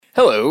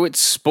Hello, it's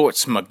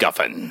Sports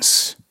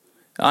MacGuffins.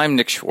 I'm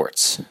Nick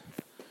Schwartz.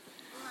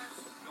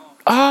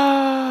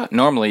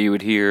 Normally you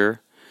would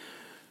hear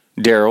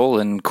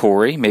Daryl and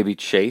Corey, maybe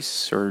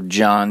Chase or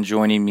John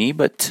joining me,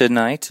 but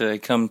tonight I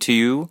come to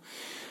you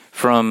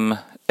from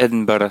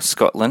Edinburgh,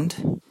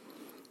 Scotland,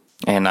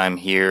 and I'm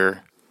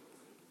here,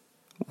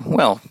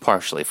 well,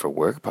 partially for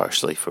work,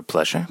 partially for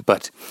pleasure,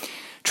 but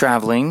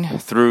traveling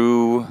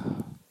through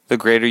the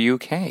greater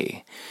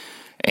UK.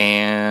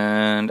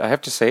 And I have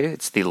to say,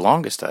 it's the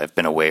longest I've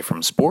been away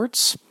from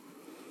sports,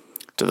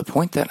 to the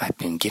point that I've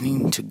been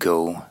getting to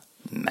go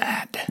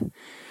mad.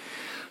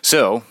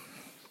 So,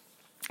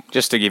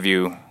 just to give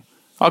you,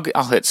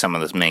 I'll hit some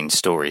of the main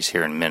stories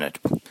here in a minute,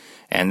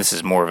 and this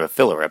is more of a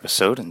filler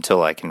episode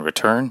until I can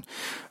return.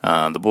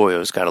 The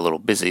boyos got a little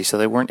busy, so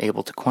they weren't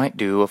able to quite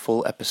do a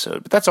full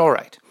episode, but that's all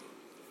right.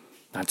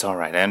 That's all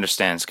right. I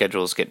understand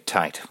schedules get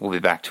tight. We'll be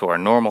back to our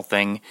normal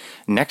thing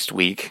next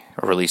week,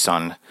 a release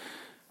on...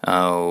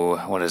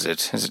 what is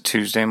it? Is it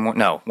Tuesday morning?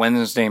 No,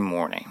 Wednesday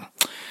morning.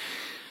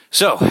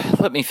 So,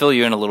 let me fill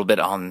you in a little bit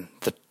on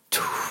the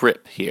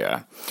trip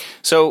here.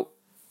 So,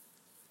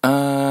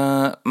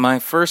 my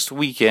first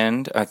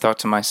weekend, I thought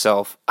to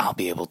myself, I'll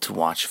be able to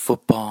watch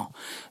football,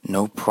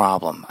 no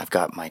problem. I've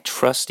got my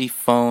trusty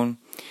phone.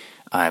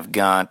 I've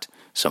got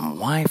some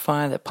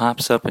Wi-Fi that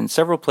pops up in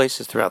several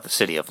places throughout the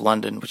city of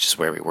London, which is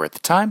where we were at the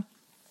time.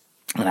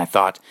 And I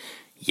thought,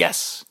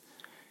 yes,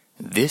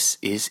 this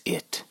is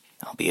it.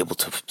 I'll be able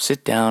to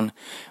sit down,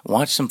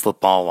 watch some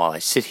football while I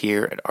sit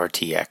here at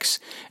RTX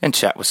and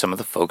chat with some of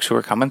the folks who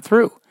are coming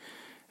through.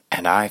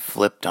 And I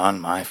flipped on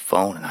my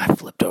phone and I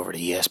flipped over to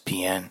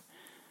ESPN.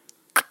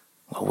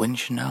 Well,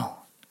 wouldn't you know?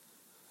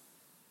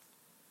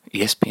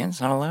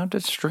 ESPN's not allowed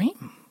to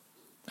stream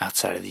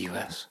outside of the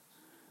U.S.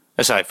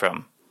 Aside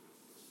from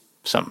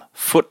some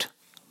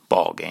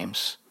football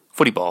games.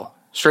 Footy ball,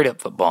 straight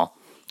up football,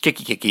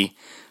 kicky,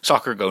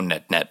 soccer go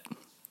net.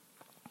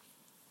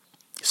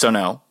 So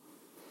no.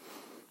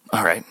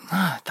 All right,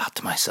 I thought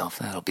to myself,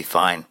 that'll be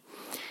fine.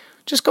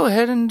 Just go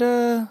ahead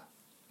and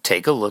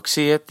take a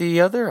look-see at the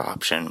other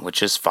option,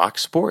 which is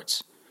Fox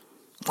Sports.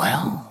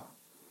 Well,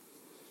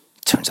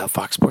 turns out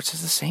Fox Sports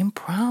has the same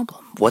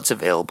problem. What's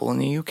available in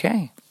the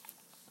UK?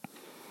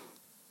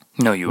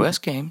 No US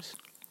games.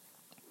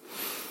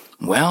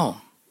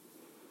 Well,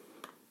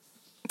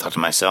 I thought to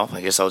myself,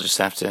 I guess I'll just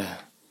have to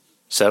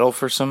settle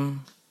for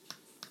some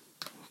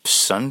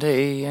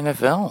Sunday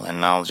NFL,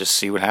 and I'll just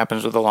see what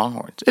happens with the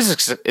Longhorns.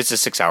 It's a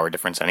 6-hour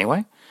difference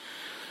anyway.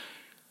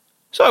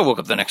 So I woke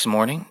up the next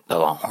morning. The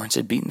Longhorns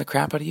had beaten the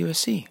crap out of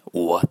USC.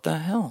 What the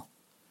hell?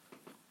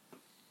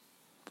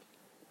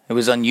 It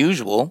was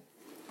unusual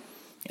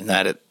in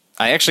that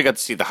I actually got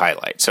to see the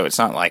highlight, so it's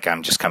not like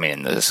I'm just coming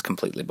into this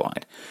completely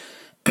blind.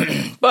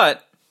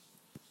 But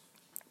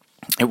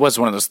it was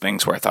one of those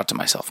things where I thought to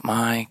myself,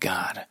 my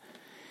God,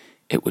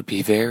 it would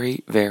be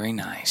very, very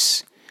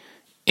nice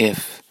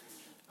if...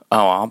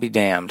 Oh, I'll be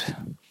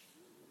damned.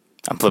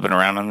 I'm flipping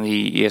around on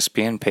the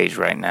ESPN page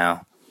right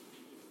now.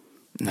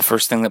 And the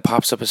first thing that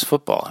pops up is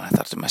football. And I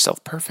thought to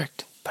myself,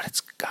 perfect. But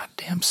it's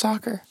goddamn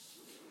soccer.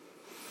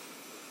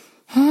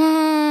 Okay,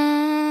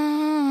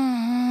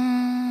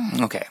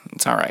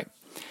 it's all right.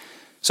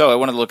 So I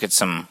wanted to look at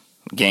some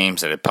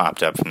games that had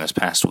popped up from this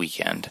past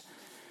weekend.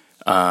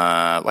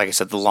 Like I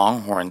said, the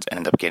Longhorns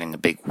ended up getting a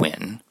big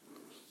win.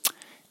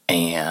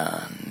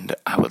 And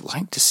I would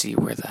like to see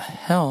where the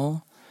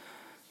hell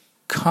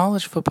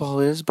college football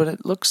is, but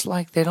it looks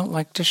like they don't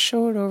like to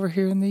show it over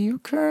here in the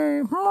UK.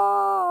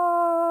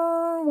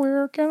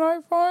 Where can I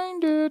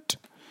find it?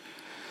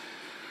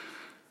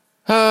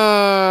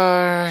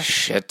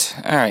 Shit.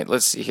 Alright,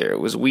 let's see here. It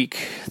was week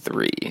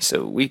 3.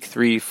 So week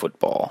 3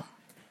 football.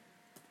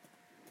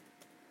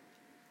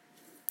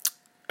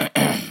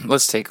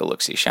 Let's take a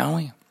look-see, shall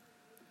we?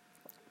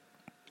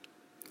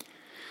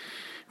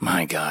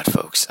 My God,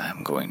 folks,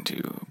 I'm going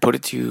to put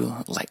it to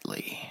you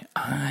lightly.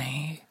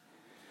 I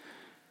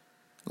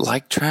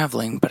like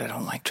traveling, but I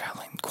don't like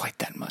traveling quite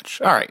that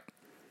much. All right,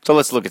 so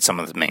let's look at some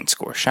of the main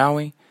scores, shall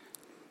we?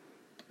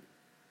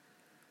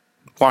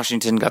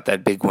 Washington got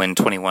that big win,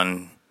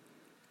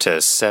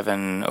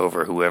 21-7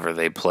 over whoever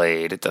they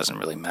played. It doesn't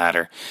really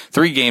matter.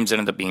 3 games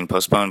ended up being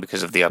postponed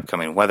because of the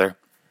upcoming weather.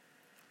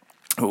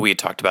 We had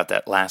talked about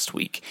that last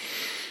week.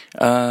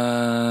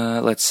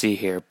 Let's see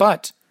here.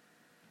 But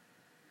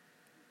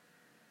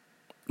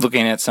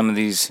looking at some of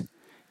these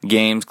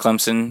games,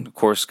 Clemson, of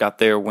course, got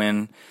their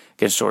win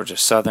against Georgia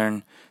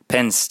Southern.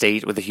 Penn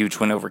State with a huge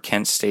win over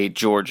Kent State.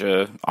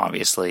 Georgia,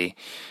 obviously.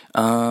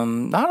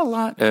 Not a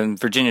lot.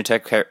 Virginia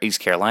Tech, East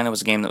Carolina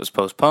was a game that was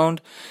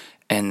postponed.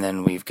 And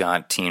then we've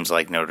got teams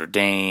like Notre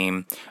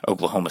Dame.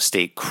 Oklahoma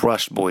State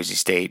crushed Boise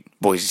State.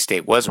 Boise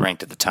State was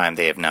ranked at the time.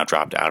 They have now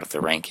dropped out of the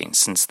rankings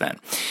since then.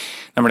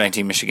 Number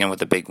 19, Michigan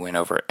with a big win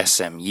over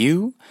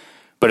SMU.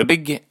 But a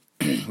big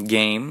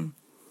game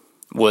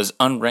was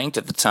unranked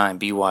at the time,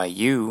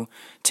 BYU,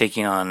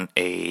 taking on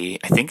I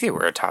think they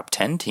were a top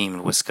 10 team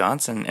in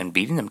Wisconsin and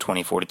beating them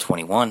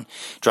 24-21,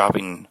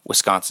 dropping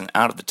Wisconsin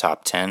out of the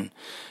top 10.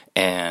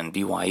 and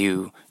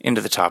BYU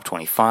into the top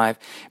 25.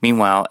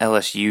 Meanwhile,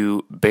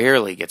 LSU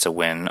barely gets a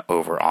win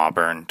over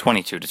Auburn,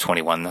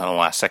 22-21 on the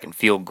last-second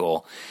field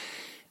goal.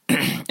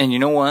 And you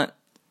know what?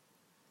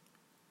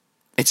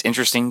 It's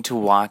interesting to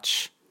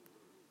watch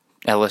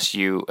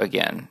LSU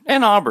again,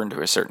 and Auburn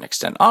to a certain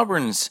extent.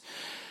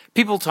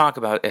 People talk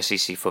about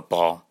SEC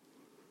football,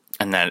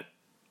 and that,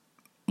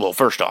 well,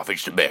 first off,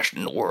 it's the best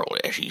in the world,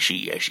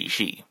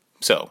 SEC.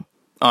 So,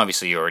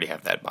 obviously, you already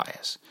have that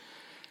bias.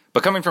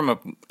 But coming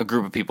from a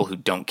group of people who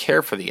don't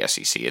care for the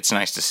SEC, it's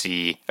nice to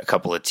see a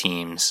couple of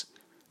teams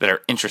that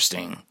are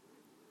interesting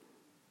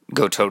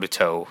go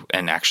toe-to-toe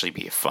and actually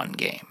be a fun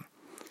game.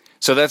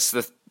 So that's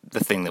the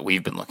thing that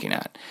we've been looking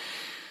at.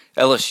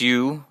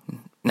 LSU,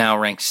 now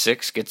ranked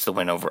 6th, gets the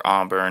win over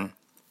Auburn.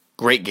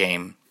 Great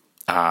game.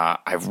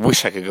 I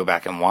wish I could go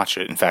back and watch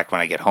it. In fact,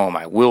 when I get home,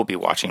 I will be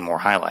watching more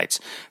highlights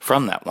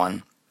from that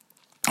one.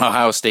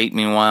 Ohio State,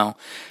 meanwhile,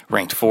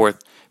 ranked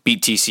 4th,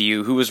 beat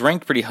TCU, who was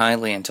ranked pretty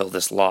highly until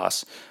this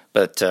loss.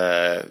 But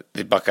the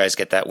Buckeyes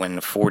get that win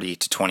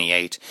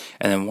 40-28.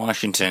 And then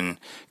Washington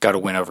got a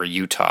win over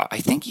Utah. I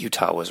think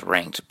Utah was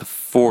ranked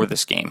before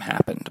this game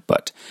happened,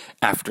 but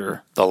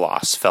after the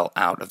loss fell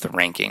out of the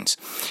rankings.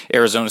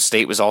 Arizona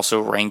State was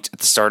also ranked at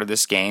the start of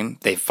this game.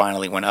 They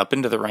finally went up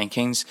into the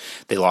rankings.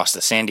 They lost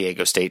to San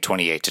Diego State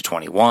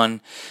 28-21.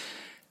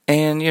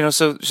 And,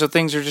 so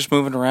things are just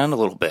moving around a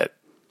little bit.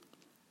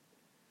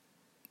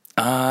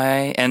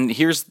 And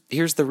here's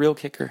the real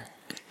kicker,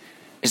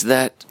 is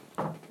that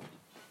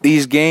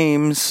these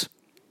games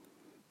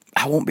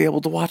I won't be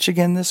able to watch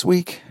again this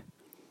week.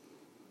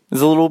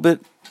 It's a little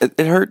bit,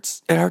 it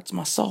hurts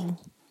my soul.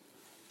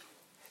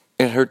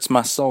 It hurts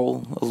my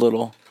soul a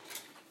little.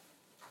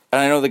 And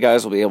I know the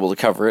guys will be able to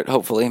cover it,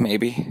 hopefully,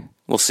 maybe.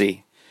 We'll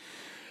see.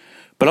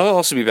 But I'll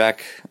also be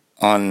back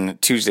on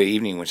Tuesday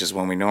evening, which is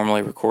when we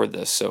normally record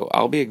this. So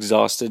I'll be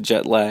exhausted,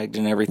 jet-lagged,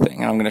 and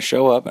everything. And I'm going to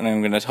show up, and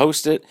I'm going to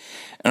host it,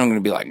 and I'm going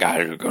to be like,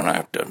 guys, you're going to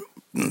have to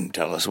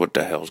tell us what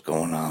the hell's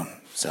going on.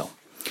 So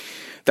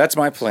that's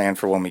my plan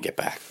for when we get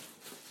back.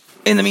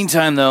 In the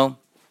meantime, though,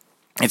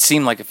 it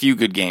seemed like a few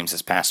good games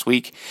this past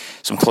week.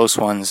 Some close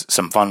ones,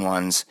 some fun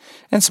ones,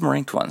 and some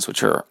ranked ones,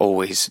 which are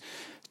always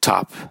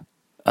top,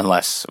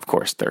 unless, of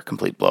course, they're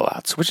complete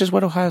blowouts, which is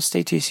what Ohio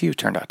State TCU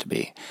turned out to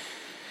be.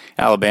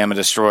 Alabama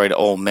destroyed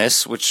Ole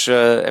Miss, which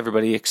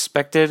everybody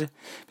expected,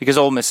 because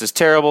Ole Miss is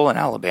terrible and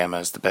Alabama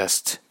is the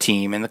best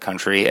team in the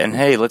country. And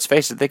hey, let's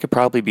face it, they could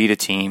probably beat a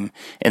team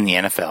in the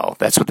NFL.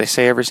 That's what they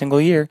say every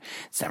single year.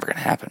 It's never going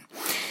to happen.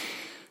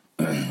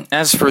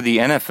 As for the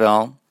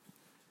NFL,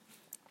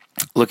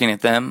 looking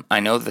at them, I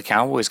know the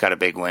Cowboys got a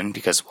big win.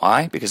 Because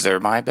why? Because they're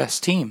my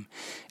best team.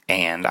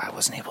 And I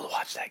wasn't able to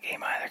watch that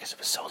game either because it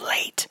was so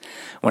late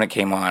when it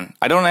came on.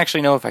 I don't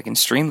actually know if I can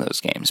stream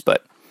those games,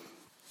 but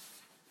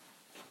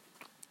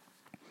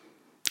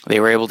they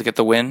were able to get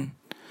the win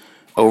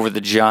over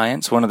the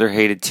Giants, one of their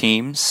hated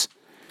teams,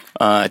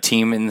 a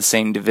team in the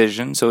same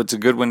division. So it's a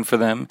good win for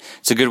them.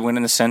 It's a good win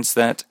in the sense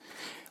that,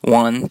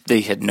 one,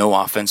 they had no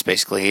offense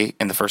basically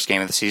in the first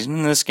game of the season.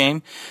 In this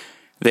game,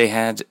 they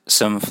had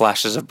some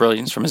flashes of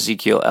brilliance from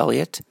Ezekiel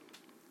Elliott,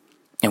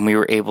 and we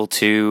were able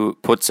to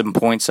put some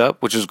points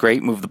up, which was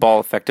great, move the ball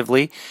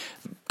effectively.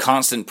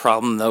 Constant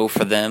problem, though,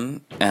 for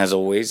them, as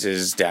always,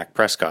 is Dak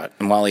Prescott.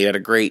 And while he had a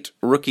great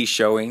rookie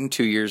showing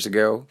 2 years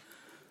ago,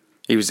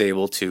 he was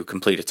able to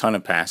complete a ton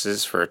of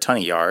passes for a ton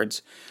of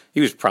yards. He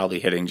was probably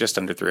hitting just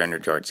under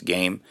 300 yards a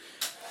game.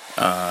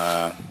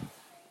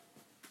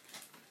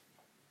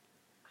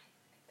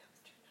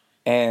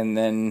 And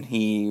then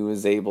he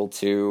was able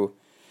to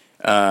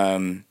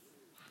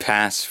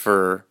pass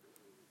for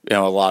a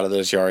lot of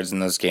those yards in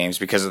those games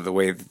because of the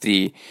way that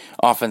the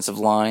offensive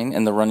line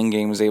and the running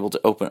game was able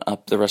to open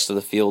up the rest of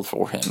the field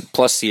for him.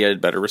 Plus, he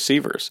had better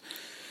receivers.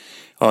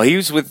 Well,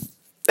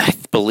 I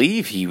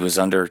believe he was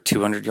under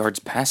 200 yards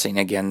passing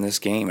again this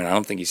game, and I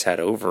don't think he's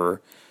had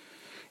over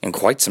in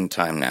quite some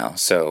time now.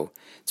 So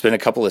it's been a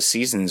couple of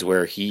seasons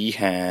where he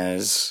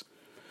has...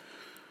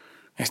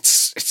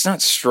 It's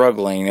not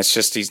struggling, it's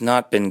just he's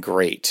not been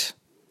great.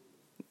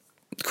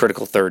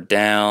 Critical third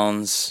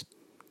downs,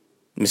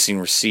 missing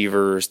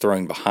receivers,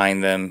 throwing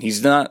behind them.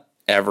 He's not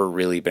ever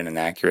really been an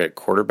accurate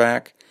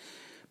quarterback,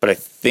 but I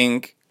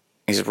think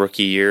his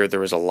rookie year, there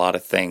was a lot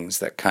of things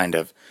that kind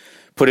of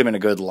put him in a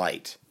good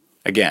light.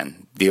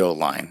 Again, the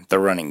O-line, the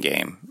running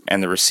game,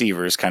 and the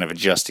receivers kind of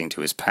adjusting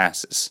to his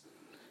passes.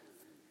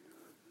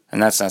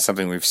 And that's not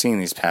something we've seen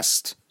these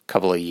past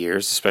couple of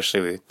years,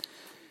 especially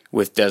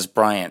with Des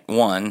Bryant,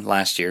 1,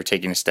 last year,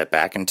 taking a step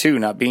back, and 2,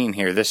 not being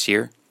here this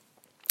year.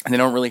 And they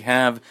don't really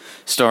have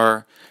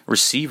star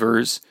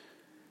receivers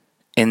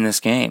in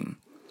this game.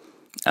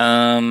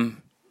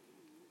 In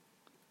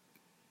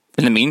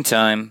the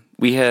meantime,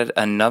 we had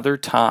another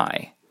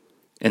tie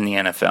in the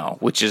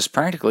NFL, which is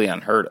practically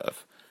unheard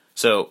of.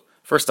 So,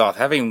 first off,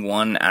 having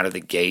one out of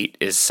the gate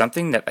is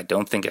something that I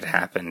don't think had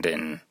happened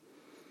in,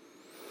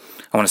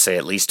 I want to say,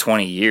 at least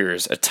 20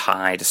 years, a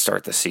tie to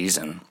start the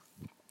season.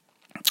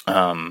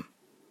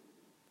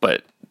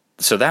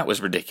 So that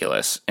was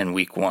ridiculous in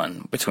week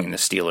 1 between the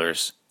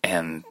Steelers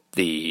and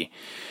the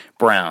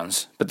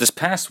Browns. But this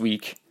past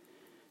week,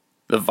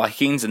 the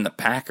Vikings and the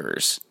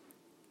Packers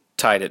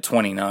tied at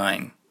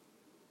 29.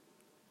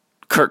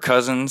 Kirk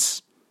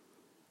Cousins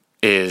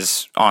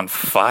is on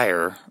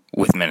fire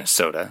with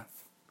Minnesota,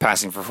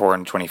 passing for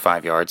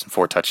 425 yards and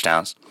 4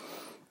 touchdowns.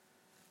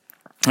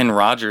 And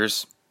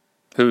Rodgers,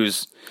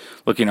 who's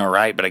looking all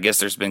right, but I guess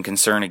there's been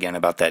concern again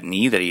about that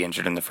knee that he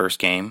injured in the first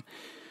game.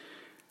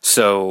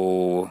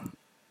 So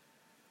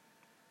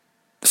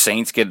the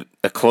Saints get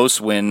a close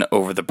win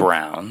over the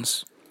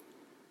Browns,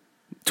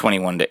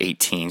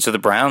 21-18. So the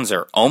Browns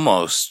are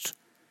almost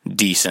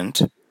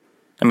decent.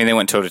 I mean, they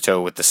went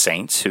toe-to-toe with the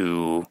Saints,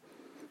 who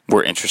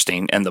were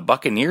interesting. And the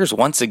Buccaneers,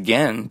 once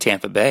again,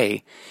 Tampa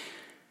Bay,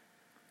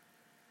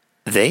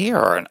 they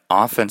are an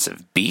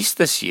offensive beast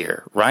this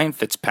year. Ryan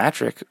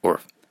Fitzpatrick,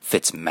 or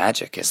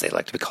Fitzmagic as they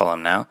like to call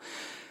him now,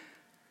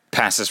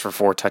 passes for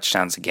 4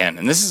 touchdowns again.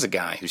 And this is a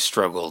guy who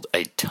struggled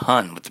a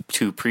ton with the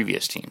 2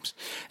 previous teams.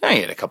 Now,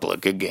 he had a couple of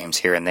good games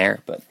here and there,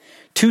 but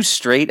 2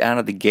 straight out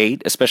of the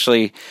gate,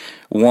 especially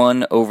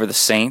one over the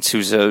Saints,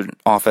 who's an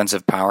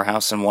offensive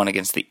powerhouse, and one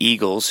against the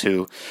Eagles,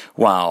 who,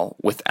 while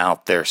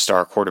without their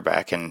star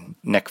quarterback, and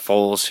Nick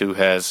Foles, who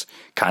has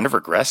kind of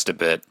regressed a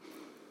bit,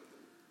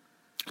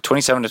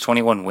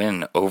 27-21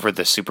 win over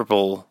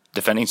the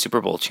defending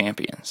Super Bowl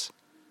champions.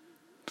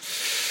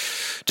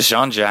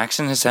 Deshaun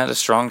Jackson has had a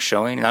strong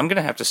showing, and I'm going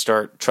to have to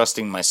start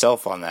trusting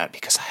myself on that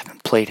because I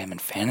haven't played him in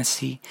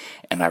fantasy,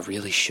 and I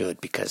really should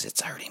because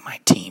it's already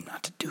my team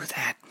not to do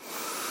that.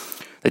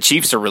 The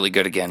Chiefs are really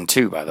good again,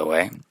 too, by the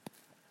way.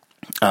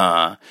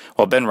 While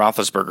Ben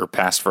Roethlisberger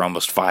passed for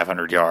almost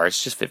 500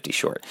 yards, just 50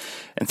 short,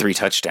 and 3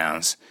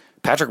 touchdowns,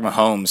 Patrick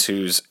Mahomes,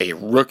 who's a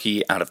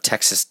rookie out of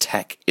Texas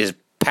Tech, is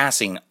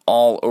passing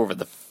all over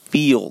the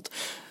field.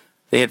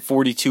 They had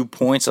 42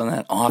 points on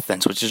that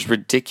offense, which is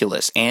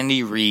ridiculous.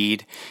 Andy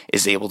Reid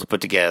is able to put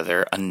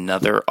together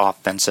another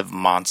offensive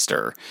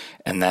monster,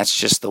 and that's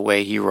just the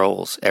way he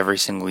rolls every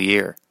single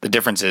year. The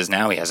difference is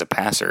now he has a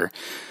passer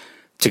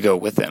to go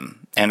with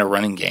him and a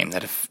running game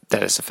that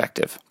is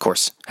effective. Of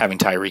course, having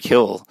Tyreek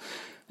Hill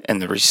in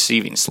the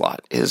receiving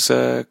slot is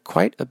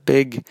quite a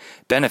big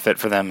benefit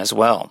for them as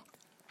well.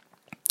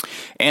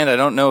 And I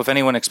don't know if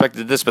anyone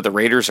expected this, but the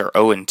Raiders are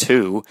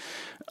 0-2,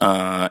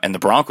 and the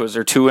Broncos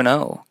are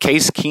 2-0.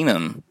 Case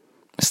Keenum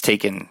has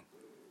taken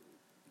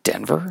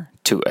Denver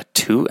to a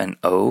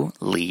 2-0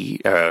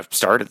 lead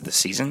start of the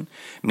season.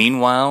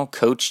 Meanwhile,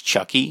 Coach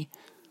Chucky,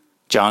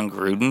 John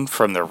Gruden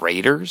from the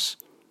Raiders,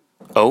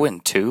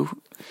 0-2.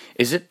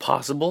 Is it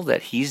possible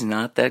that he's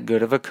not that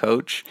good of a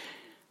coach?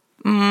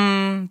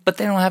 But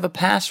they don't have a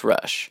pass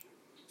rush.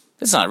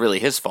 It's not really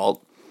his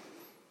fault,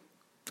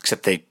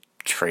 except they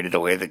traded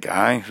away the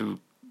guy who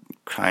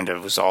kind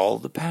of was all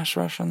the pass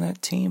rush on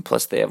that team.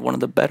 Plus, they have one of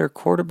the better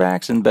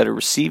quarterbacks and better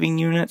receiving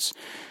units.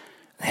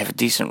 They have a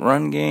decent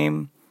run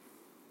game.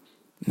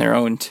 They're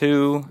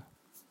 0-2.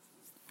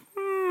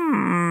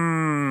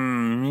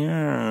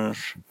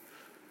 Yes.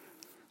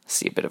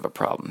 See a bit of a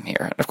problem here.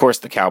 And of course,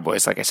 the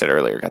Cowboys, like I said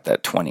earlier, got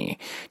that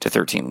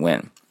 20-13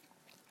 win.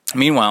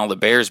 Meanwhile, the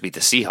Bears beat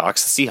the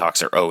Seahawks. The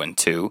Seahawks are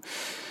 0-2.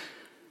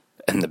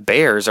 And the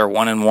Bears are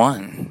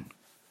 1-1.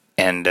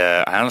 And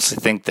I honestly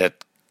think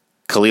that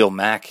Khalil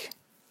Mack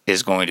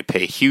is going to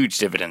pay huge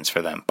dividends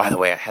for them. By the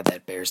way, I had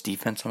that Bears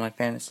defense on my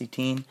fantasy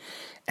team,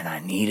 and I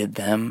needed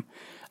them.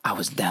 I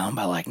was down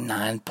by like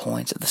 9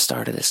 points at the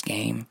start of this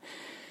game.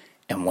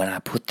 And when I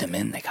put them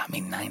in, they got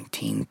me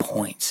 19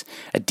 points.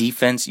 A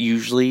defense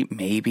usually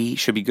maybe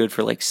should be good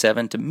for like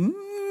 7 to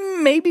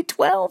maybe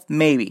 12.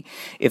 Maybe,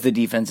 if the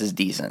defense is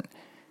decent.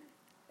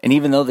 And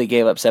even though they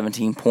gave up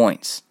 17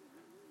 points,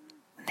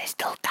 they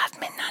still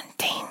got me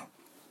 19.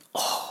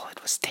 Oh,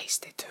 it was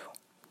tasty too.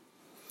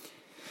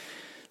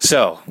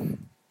 So,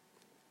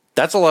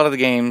 that's a lot of the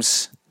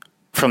games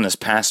from this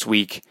past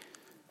week.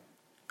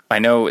 I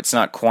know it's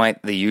not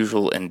quite the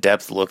usual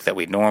in-depth look that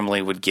we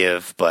normally would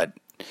give, but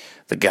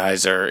the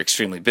guys are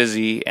extremely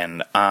busy,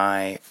 and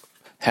I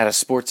had a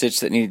sports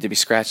itch that needed to be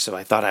scratched, so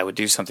I thought I would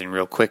do something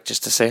real quick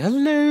just to say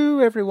hello,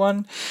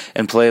 everyone,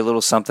 and play a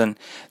little something.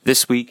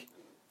 This week,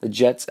 the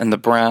Jets and the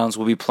Browns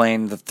will be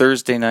playing the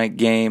Thursday night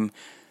game.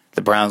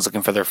 The Browns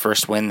looking for their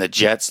first win. The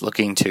Jets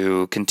looking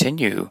to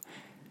continue,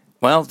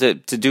 well, to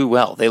do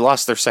well. They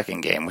lost their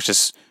second game, which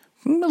is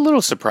a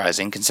little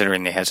surprising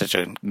considering they had such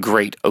a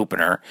great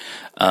opener.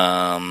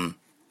 And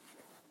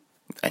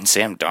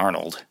Sam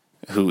Darnold,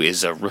 who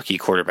is a rookie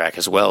quarterback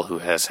as well, who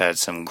has had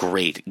some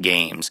great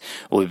games,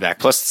 will be back.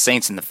 Plus the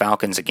Saints and the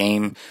Falcons, a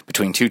game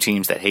between two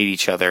teams that hate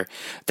each other.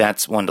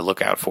 That's one to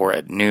look out for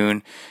at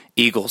noon.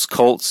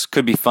 Eagles-Colts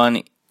could be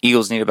fun.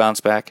 Eagles need a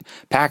bounce back.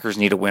 Packers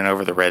need a win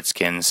over the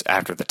Redskins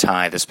after the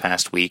tie this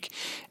past week.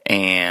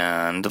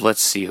 And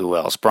let's see who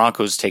else.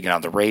 Broncos taking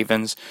on the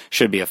Ravens.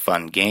 Should be a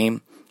fun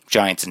game.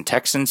 Giants and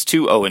Texans,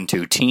 2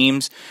 0-2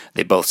 teams.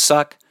 They both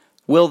suck.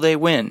 Will they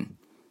win?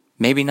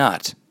 Maybe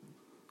not.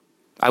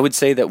 I would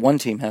say that one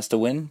team has to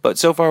win, but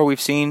so far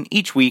we've seen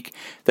each week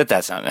that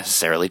that's not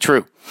necessarily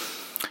true.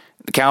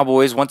 The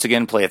Cowboys once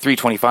again play a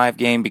 3:25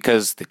 game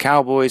because the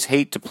Cowboys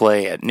hate to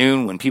play at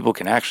noon when people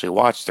can actually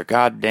watch their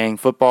god-dang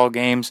football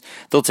games.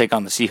 They'll take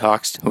on the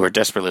Seahawks, who are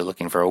desperately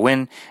looking for a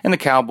win, and the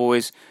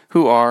Cowboys,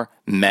 who are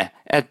meh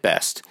at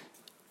best.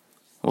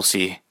 We'll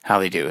see how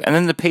they do. And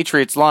then the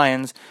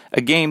Patriots-Lions,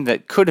 a game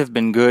that could have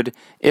been good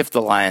if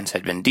the Lions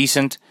had been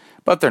decent,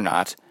 but they're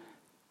not.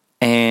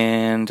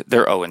 And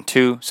they're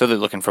 0-2, so they're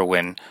looking for a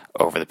win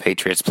over the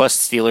Patriots, plus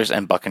Steelers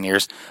and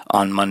Buccaneers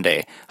on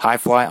Monday.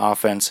 High-fly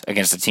offense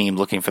against a team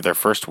looking for their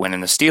first win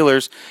in the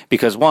Steelers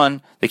because,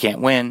 1, they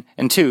can't win,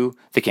 and 2,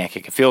 they can't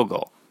kick a field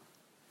goal.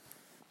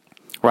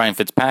 Ryan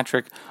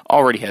Fitzpatrick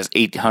already has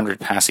 800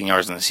 passing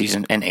yards in the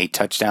season and 8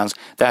 touchdowns.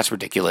 That's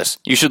ridiculous.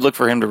 You should look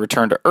for him to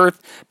return to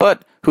earth,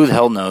 but who the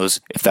hell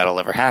knows if that'll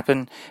ever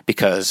happen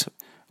because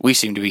we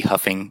seem to be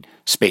huffing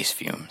space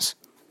fumes.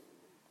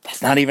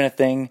 That's not even a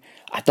thing.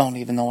 I don't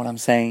even know what I'm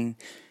saying.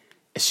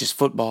 It's just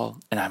football,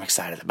 and I'm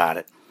excited about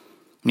it.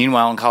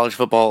 Meanwhile, in college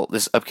football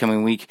this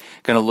upcoming week,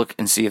 going to look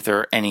and see if there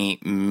are any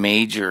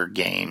major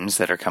games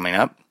that are coming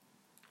up.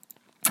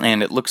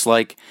 And it looks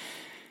like,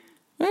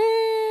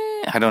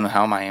 I don't know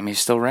how Miami's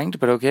still ranked,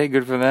 but okay,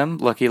 good for them.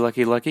 Lucky.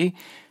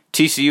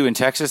 TCU and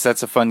Texas,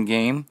 that's a fun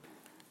game.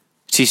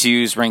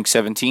 TCU's ranked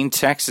 17.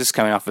 Texas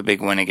coming off a big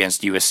win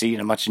against USC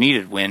and a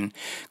much-needed win.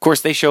 Of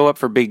course, they show up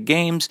for big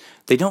games.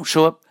 They don't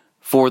show up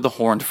for the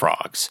Horned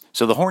Frogs.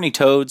 So the Horny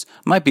Toads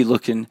might be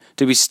looking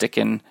to be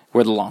sticking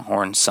where the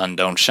Longhorn sun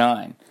don't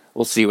shine.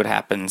 We'll see what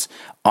happens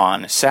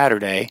on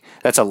Saturday.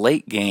 That's a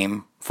late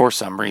game for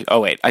some reason.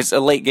 Oh, wait. It's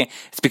a late game.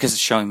 It's because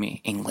it's showing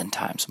me England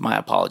times. My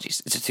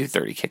apologies. It's a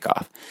 2:30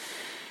 kickoff.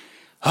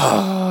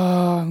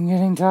 Oh, I'm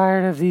getting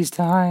tired of these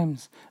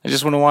times. I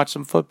just want to watch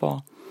some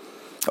football.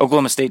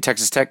 Oklahoma State,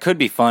 Texas Tech could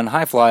be fun.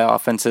 High-fly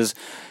offenses.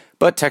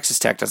 But Texas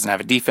Tech doesn't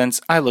have a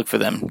defense. I look for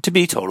them to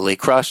be totally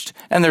crushed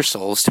and their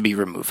souls to be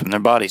removed from their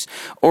bodies.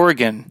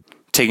 Oregon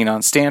taking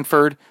on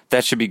Stanford.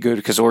 That should be good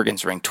because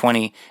Oregon's ranked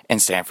 20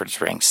 and Stanford's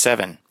ranked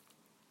 7.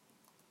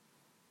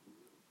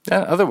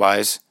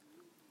 Otherwise,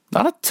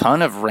 not a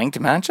ton of ranked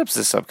matchups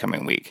this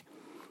upcoming week.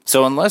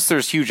 So unless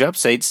there's huge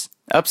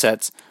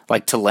upsets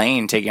like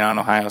Tulane taking on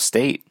Ohio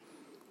State.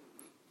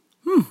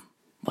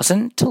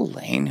 Wasn't it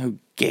Tulane who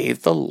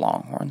gave the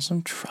Longhorns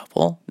some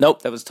trouble?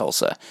 Nope, that was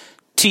Tulsa.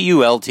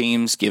 TUL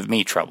teams give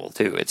me trouble,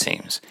 too, it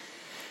seems.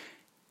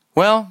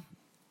 Well,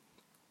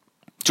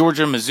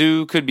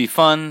 Georgia-Mizzou could be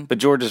fun, but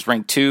Georgia's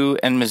ranked 2,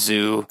 and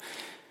Mizzou,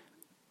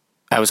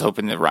 I was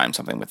hoping to rhyme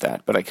something with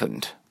that, but I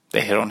couldn't.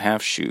 They don't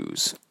have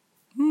shoes.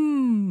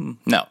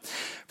 No.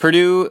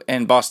 Purdue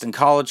and Boston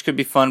College could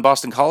be fun.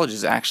 Boston College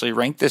is actually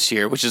ranked this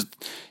year, which is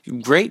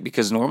great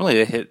because normally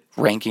they hit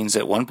rankings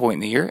at one point in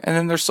the year, and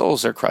then their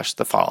souls are crushed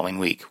the following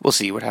week. We'll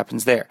see what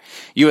happens there.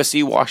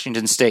 USC,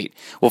 Washington State.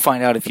 We'll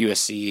find out if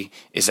USC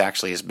is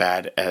actually as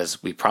bad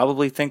as we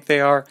probably think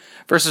they are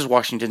versus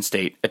Washington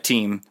State, a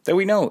team that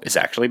we know is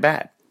actually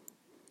bad.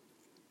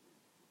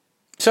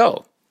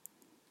 So,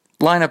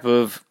 lineup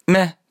of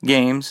meh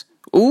games.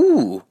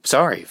 Ooh,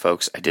 sorry,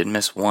 folks. I did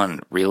miss one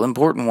real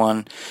important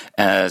one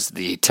as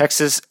the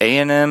Texas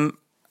A&M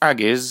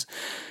Aggies,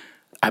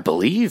 I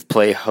believe,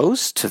 play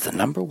host to the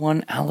number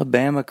 1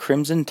 Alabama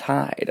Crimson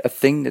Tide, a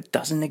thing that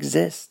doesn't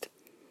exist.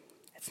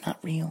 It's not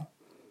real.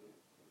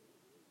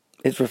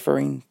 It's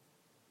referring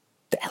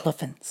to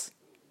elephants.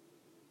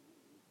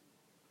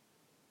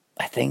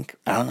 I think.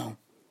 I don't know.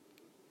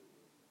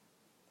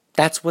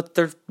 That's what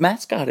their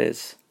mascot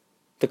is.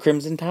 The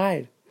Crimson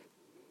Tide.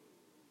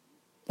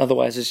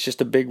 Otherwise, it's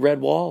just a big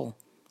red wall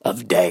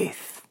of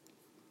death.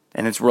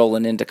 And it's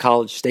rolling into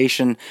College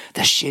Station,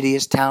 the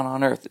shittiest town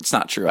on earth. It's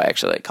not true. I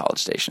actually like College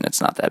Station.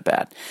 It's not that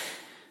bad.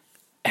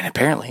 And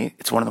apparently,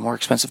 it's one of the more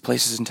expensive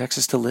places in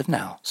Texas to live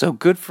now. So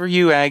good for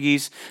you,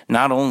 Aggies.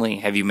 Not only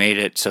have you made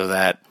it so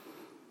that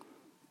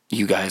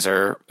you guys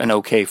are an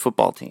okay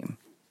football team,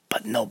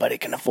 but nobody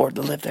can afford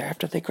to live there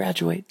after they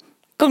graduate.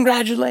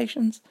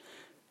 Congratulations.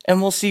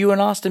 And we'll see you in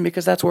Austin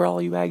because that's where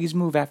all you Aggies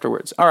move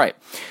afterwards. All right.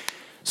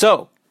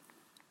 So,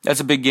 that's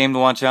a big game to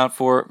watch out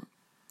for.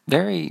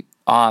 Very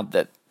odd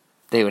that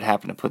they would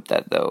happen to put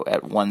that, though,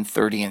 at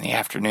 1:30 in the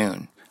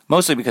afternoon.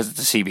 Mostly because it's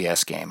a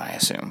CBS game, I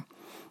assume.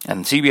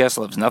 And CBS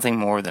loves nothing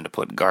more than to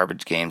put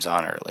garbage games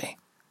on early.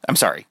 I'm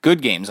sorry,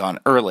 good games on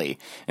early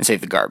and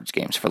save the garbage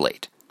games for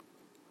late.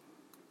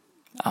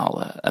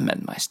 I'll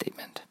amend my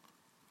statement.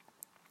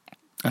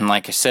 And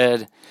like I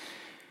said,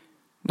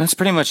 that's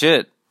pretty much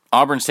it.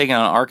 Auburn's taking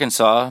on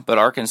Arkansas, but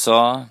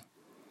Arkansas,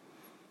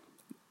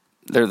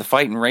 they're the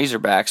fighting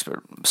Razorbacks,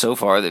 but so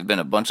far they've been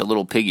a bunch of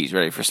little piggies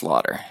ready for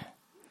slaughter.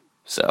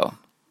 So,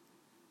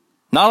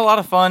 not a lot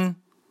of fun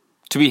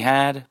to be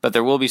had, but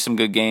there will be some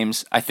good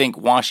games. I think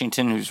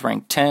Washington, who's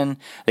ranked 10,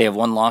 they have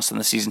one loss in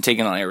the season,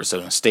 taking on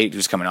Arizona State,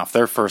 who's coming off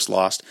their first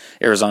loss.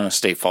 Arizona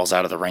State falls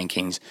out of the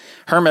rankings.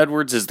 Herm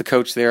Edwards is the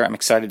coach there. I'm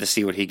excited to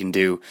see what he can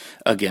do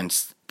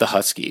against the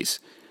Huskies.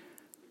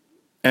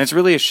 And it's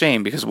really a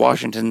shame because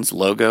Washington's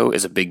logo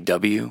is a big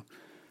W,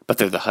 but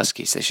they're the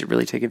Huskies. They should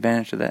really take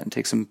advantage of that and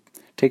take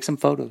some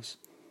photos.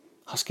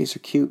 Huskies are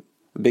cute.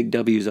 The big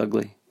W is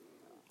ugly.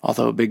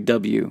 Although a big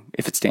W,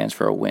 if it stands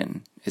for a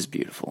win, is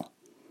beautiful.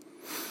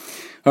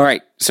 All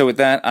right, so with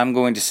that, I'm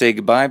going to say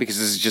goodbye because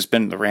this has just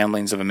been the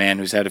ramblings of a man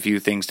who's had a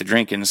few things to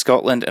drink in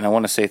Scotland, and I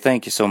want to say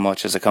thank you so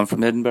much as I come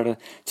from Edinburgh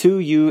to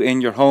you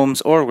in your homes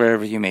or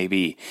wherever you may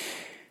be.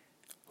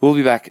 We'll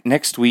be back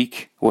next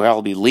week where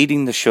I'll be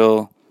leading the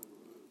show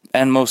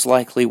and most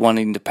likely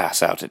wanting to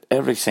pass out at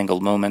every single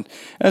moment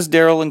as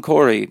Daryl and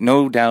Corey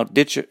no doubt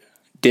bitch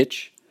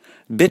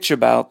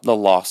about the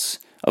loss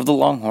of the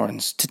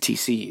Longhorns to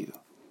TCU.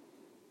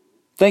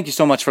 Thank you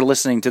so much for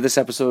listening to this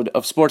episode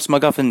of Sports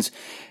MacGuffins.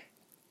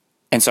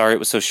 And sorry it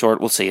was so short.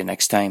 We'll see you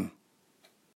next time.